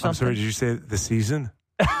out or something? I'm sorry, did you say the season?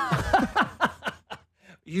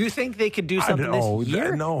 You think they could do something this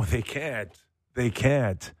year? No, they can't. They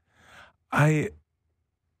can't. I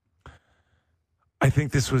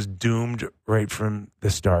think this was doomed right from the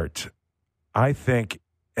start. I think,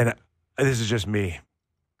 and this is just me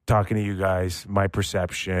talking to you guys, my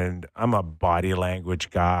perception. I'm a body language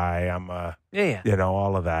guy. I'm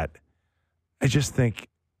all of that. I just think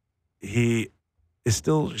he is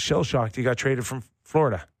still shell-shocked. He got traded from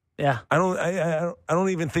Florida. Yeah. I don't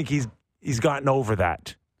even think he's gotten over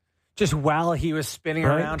that. Just while he was spinning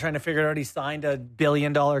around trying to figure out he signed a $1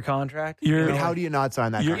 billion contract. How do you not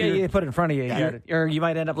sign that contract? You put it in front of you. Or you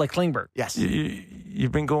might end up like Klingberg. Yes.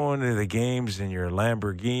 You've been going to the games in your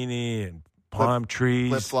Lamborghini and palm trees.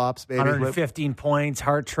 Flip-flops, baby. 115 points,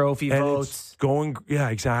 Hart Trophy votes.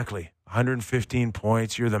 Exactly. 115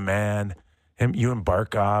 points. You're the man. You and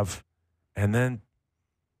Barkov. And then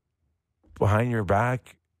behind your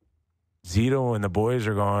back, Zito and the boys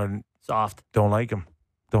are going, soft. Don't like him.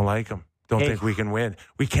 Don't think we can win.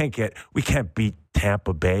 We can't beat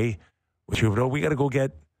Tampa Bay with Huberdeau. We got to go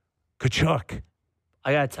get Tkachuk.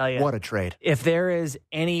 I got to tell you. What a trade. If there is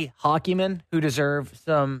any hockeymen who deserve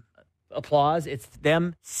some applause, it's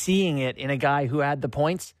them seeing it in a guy who had the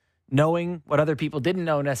points, knowing what other people didn't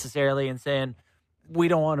know necessarily, and saying, we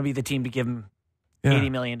don't want to be the team to give him $80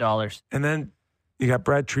 million. And then you got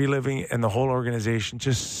Brad Treliving and the whole organization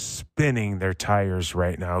just spinning their tires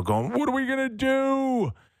right now, going, what are we going to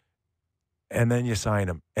do? And then you sign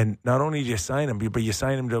him. And not only do you sign him, but you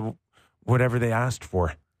sign him to whatever they asked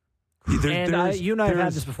for. You and I have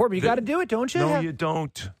had this before, but you got to do it, don't you? No, you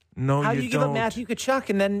don't. No, How you do you give up Matthew Tkachuk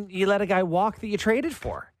and then you let a guy walk that you traded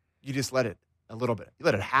for? You just let it a little bit. You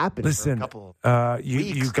let it happen. Listen, for a couple of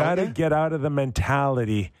weeks, you got to get out of the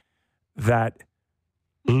mentality that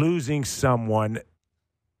losing someone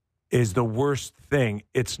is the worst thing.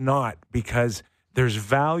 It's not, because there's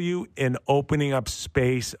value in opening up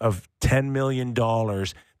space of $10 million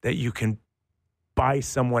that you can buy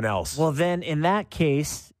someone else. Well, then in that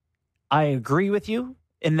case, I agree with you.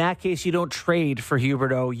 In that case, you don't trade for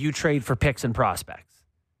Huberdeau. You trade for picks and prospects.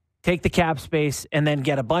 Take the cap space and then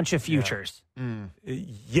get a bunch of futures.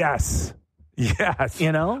 Yes.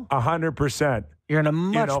 100%. You're in a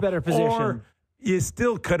much better position. Or you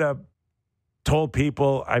still could have told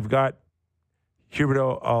people, I've got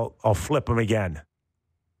Huberdeau, I'll flip him again,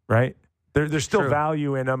 right? There's still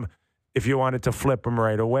value in him if you wanted to flip him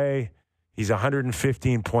right away. He's a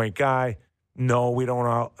 115-point guy. No, we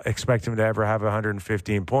don't expect him to ever have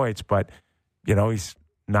 115 points, but, he's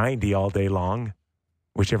 90 all day long,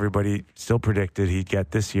 which everybody still predicted he'd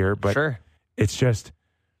get this year. But it's just,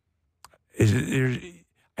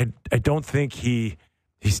 I don't think he's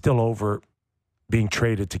still over being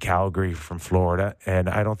traded to Calgary from Florida, and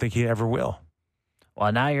I don't think he ever will.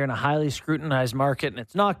 Well, now you're in a highly scrutinized market, and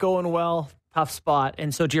it's not going well. Tough spot.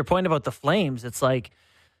 And so to your point about the Flames, it's like,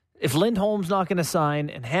 if Lindholm's not going to sign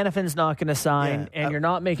and Hannafin's not going to sign and you're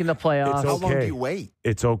not making the playoffs, how long do you wait?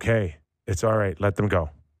 It's okay. It's all right. Let them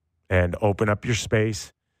go and open up your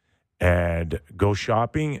space and go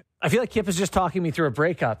shopping. I feel like Kip is just talking me through a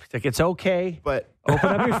breakup. It's like, it's okay, but open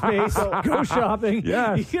up your space, go shopping.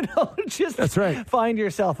 Yeah. Just that's right. Find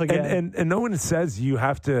yourself again. And no one says you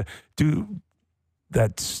have to do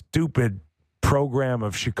that stupid program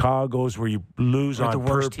of Chicago's where you lose on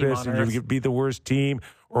purpose and you be the worst team,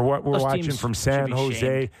 or what we're watching from San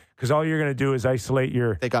Jose, because all you're going to do is isolate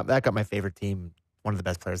your... That got my favorite team, one of the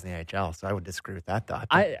best players in the NHL, so I would disagree with that thought.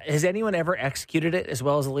 Has anyone ever executed it as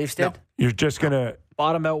well as the Leafs did? No. You're just going to...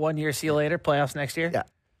 Bottom out 1 year, see you later, playoffs next year? Yeah.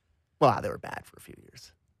 Well, they were bad for a few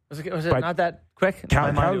years. Was it not that quick?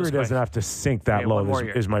 Calgary doesn't have to sink that low,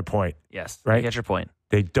 is my point. Yes, right? I get your point.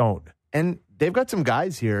 They don't. And they've got some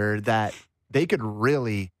guys here that they could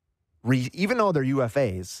really, even though they're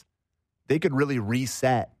UFAs, they could really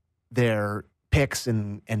reset their picks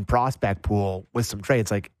and prospect pool with some trades.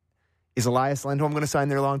 Like, is Elias Lindholm going to sign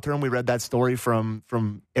there long term? We read that story from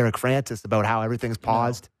Eric Francis about how everything's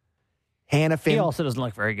paused. No. Hannafin, he also doesn't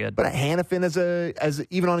look very good. But Hannafin as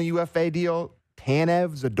even on a UFA deal,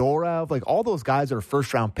 Tanev, Zadorov, like all those guys are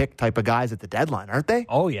first round pick type of guys at the deadline, aren't they?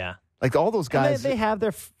 Oh yeah, like all those guys. They have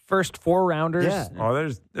their first 4 rounders. Yeah. Oh,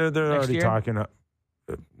 they're already talking.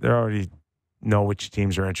 They already know which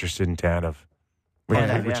teams are interested in Tanev,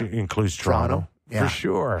 which includes Toronto. Yeah. For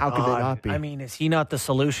sure. How could they not be? I mean, is he not the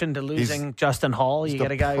solution to losing Justin Hall? You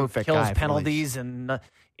get a guy who kills penalties, and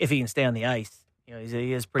if he can stay on the ice,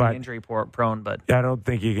 he is pretty injury prone. But I don't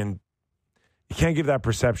think you can't give that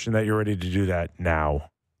perception that you're ready to do that now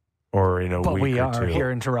or in a week or two. But we are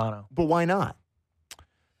here in Toronto. But why not?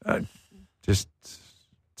 Just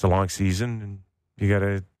it's a long season, and you got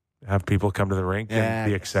to have people come to the rink and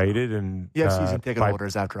be excited, and you have season ticket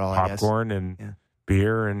holders after all. Popcorn and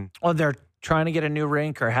beer and. Oh, they're trying to get a new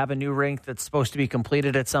rink or have a new rink that's supposed to be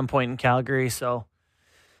completed at some point in Calgary. So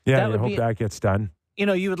yeah, I hope that gets done.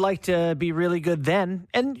 You would like to be really good then.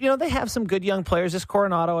 And, they have some good young players. This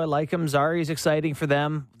Coronado, I like him. Zari's exciting for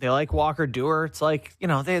them. They like Walker Dewar. It's like,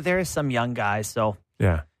 there is some young guys. So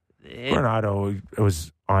yeah. Coronado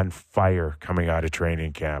was on fire coming out of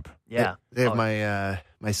training camp. Yeah. They have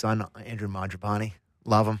my son, Andrew Mangiapane,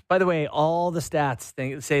 Love him. By the way, all the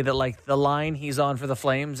stats say that like the line he's on for the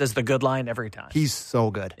Flames is the good line every time. He's so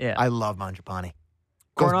good. Yeah. I love Mangiapane.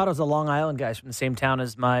 Coronado's a Long Island guy from the same town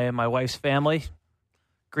as my wife's family.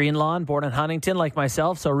 Green Lawn, born in Huntington like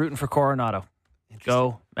myself, so rooting for Coronado.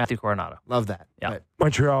 Go Matthew Coronado. Love that. Yeah. Right.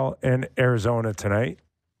 Montreal and Arizona tonight.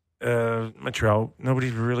 Montreal, nobody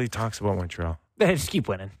really talks about Montreal. They just keep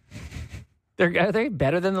winning. Are they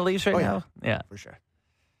better than the Leafs right now? Yeah. For sure.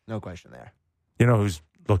 No question there. You know who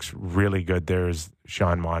looks really good there is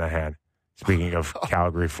Sean Monahan. Speaking of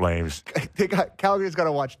Calgary Flames. Calgary's got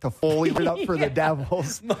to watch Toffoli lit up for the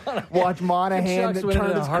Devils. Watch Monahan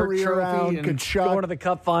turn his career around. Kachuk. Going to the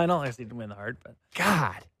Cup final. I just need to win the Hart. But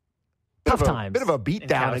God. Tough times. Bit of a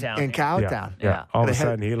beatdown in Cowtown. Yeah. All of a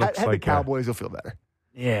sudden, he looks like the Cowboys will feel better.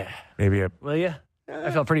 Yeah. Maybe Will you? I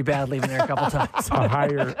felt pretty bad leaving there a couple times.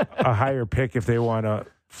 a higher pick if they want to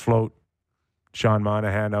float Sean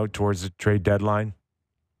Monahan out towards the trade deadline.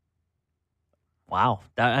 Wow.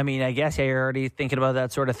 I guess you're already thinking about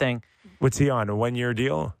that sort of thing. What's he on? A 1-year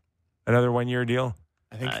deal? Another 1-year deal?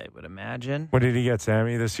 I would imagine. What did he get,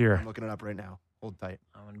 Sammy, this year? I'm looking it up right now. Hold tight.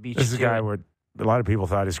 I'm going to beat This is a guy where a lot of people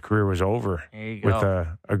thought his career was over with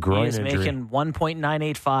a groin injury. He is making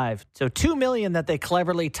 $1.985. So $2 million that they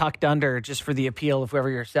cleverly tucked under just for the appeal of whoever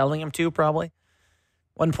you're selling him to, probably.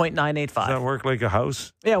 1.985. Does that work like a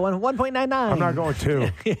house? Yeah, 1.99. I'm not going 2.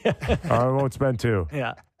 I won't spend 2.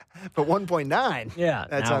 Yeah. But 1.9. Yeah,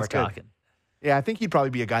 that now sounds we're good. talking. Yeah, I think he'd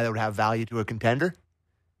probably be a guy that would have value to a contender.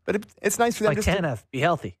 But it's nice for them. Like Tanev, be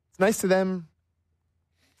healthy. It's nice to them.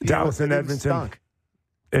 Dallas and Edmonton.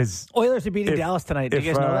 Oilers are beating Dallas tonight. Do you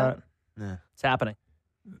guys know that? Yeah. It's happening.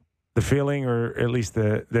 The feeling, or at least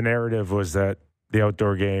the narrative, was that the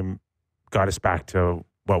outdoor game got us back to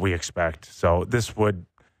what we expect. So this would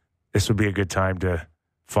be a good time to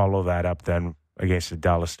follow that up then against the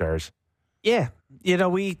Dallas Stars. Yeah.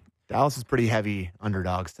 Dallas is pretty heavy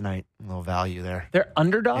underdogs tonight. A little value there. They're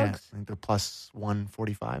underdogs? Yeah, I think they're plus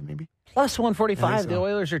 145 maybe. Plus 145. So. The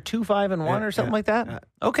Oilers are 2-5-1 or something like that? Yeah.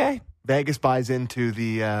 Okay. Vegas buys into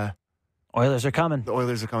the Oilers are coming. The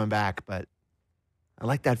Oilers are coming back, but I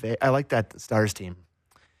like that. I like that Stars team.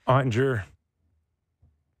 Ottinger,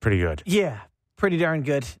 pretty good. Yeah, pretty darn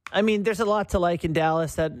good. I mean, there's a lot to like in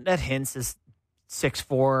Dallas. That Hintz is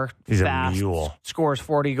 6'4", He's fast, a mule. Scores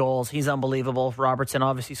 40 goals. He's unbelievable. Robertson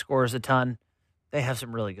obviously scores a ton. They have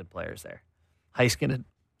some really good players there. Heiskanen,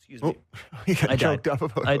 excuse me. You got choked up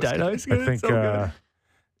about I died. I think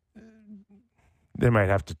they might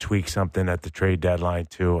have to tweak something at the trade deadline,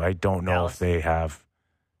 too. I don't know if they have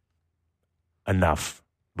enough,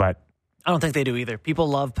 but I don't think they do either. People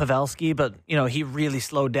love Pavelski, but, he really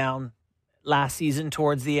slowed down last season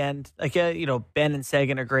towards the end. Like, Ben and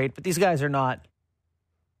Sagan are great, but these guys are not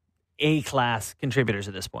A-class contributors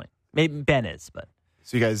at this point. Maybe Ben is, but.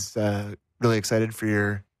 So you guys really excited for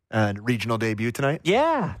your regional debut tonight?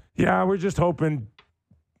 Yeah. Yeah, we're just hoping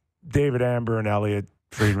David Amber and Elliot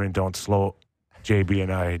Friedman don't slow JB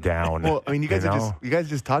and I down. Well, I mean, you guys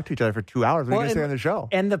just talked to each other for 2 hours. What are you going to say on the show?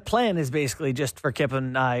 And the plan is basically just for Kip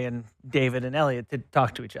and I and David and Elliot to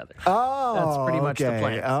talk to each other. Oh, that's pretty much the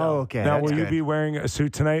plan. Oh, okay. Now, will you be wearing a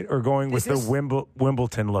suit tonight or going with the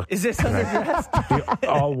Wimbledon look? Is this underdressed?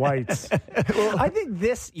 All whites. Well, I think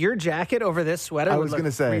your jacket over this sweater would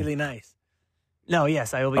look really nice. No,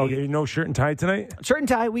 yes, I will be. Okay, no shirt and tie tonight? Shirt and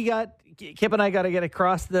tie, Kip and I got to get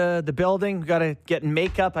across the building. We got to get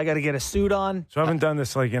makeup. I got to get a suit on. So I haven't done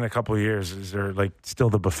this in a couple of years. Is there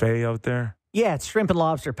still the buffet out there? Yeah, it's shrimp and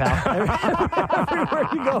lobster, pal. Everywhere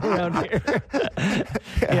you go around here.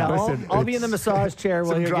 Listen, I'll be in the massage chair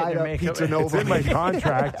while you're getting your makeup. It's in my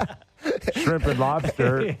contract. Shrimp and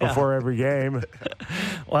lobster before every game.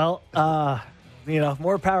 Well,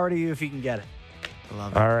 more power to you if you can get it. I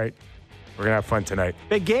love it. All right. We're going to have fun tonight.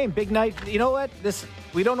 Big game, big night. You know what?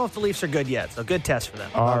 We don't know if the Leafs are good yet, so good test for them.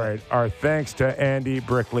 All right. Our thanks to Andy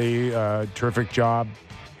Brickley. Terrific job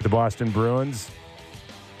with the Boston Bruins.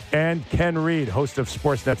 And Ken Reid, host of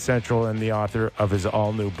Sportsnet Central and the author of his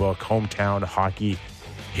all-new book, Hometown Hockey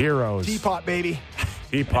Heroes. Teapot, baby.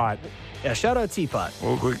 Teapot. Yeah, shout out Teapot.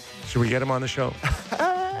 Well, should we get him on the show?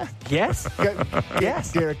 Yes.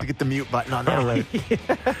 Yes. Derek to get the mute button on that. Right.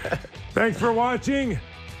 Thanks for watching.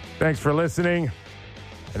 Thanks for listening.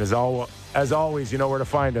 And as always, you know where to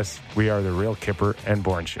find us. We are The Real Kipper and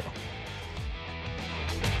Bourne Show.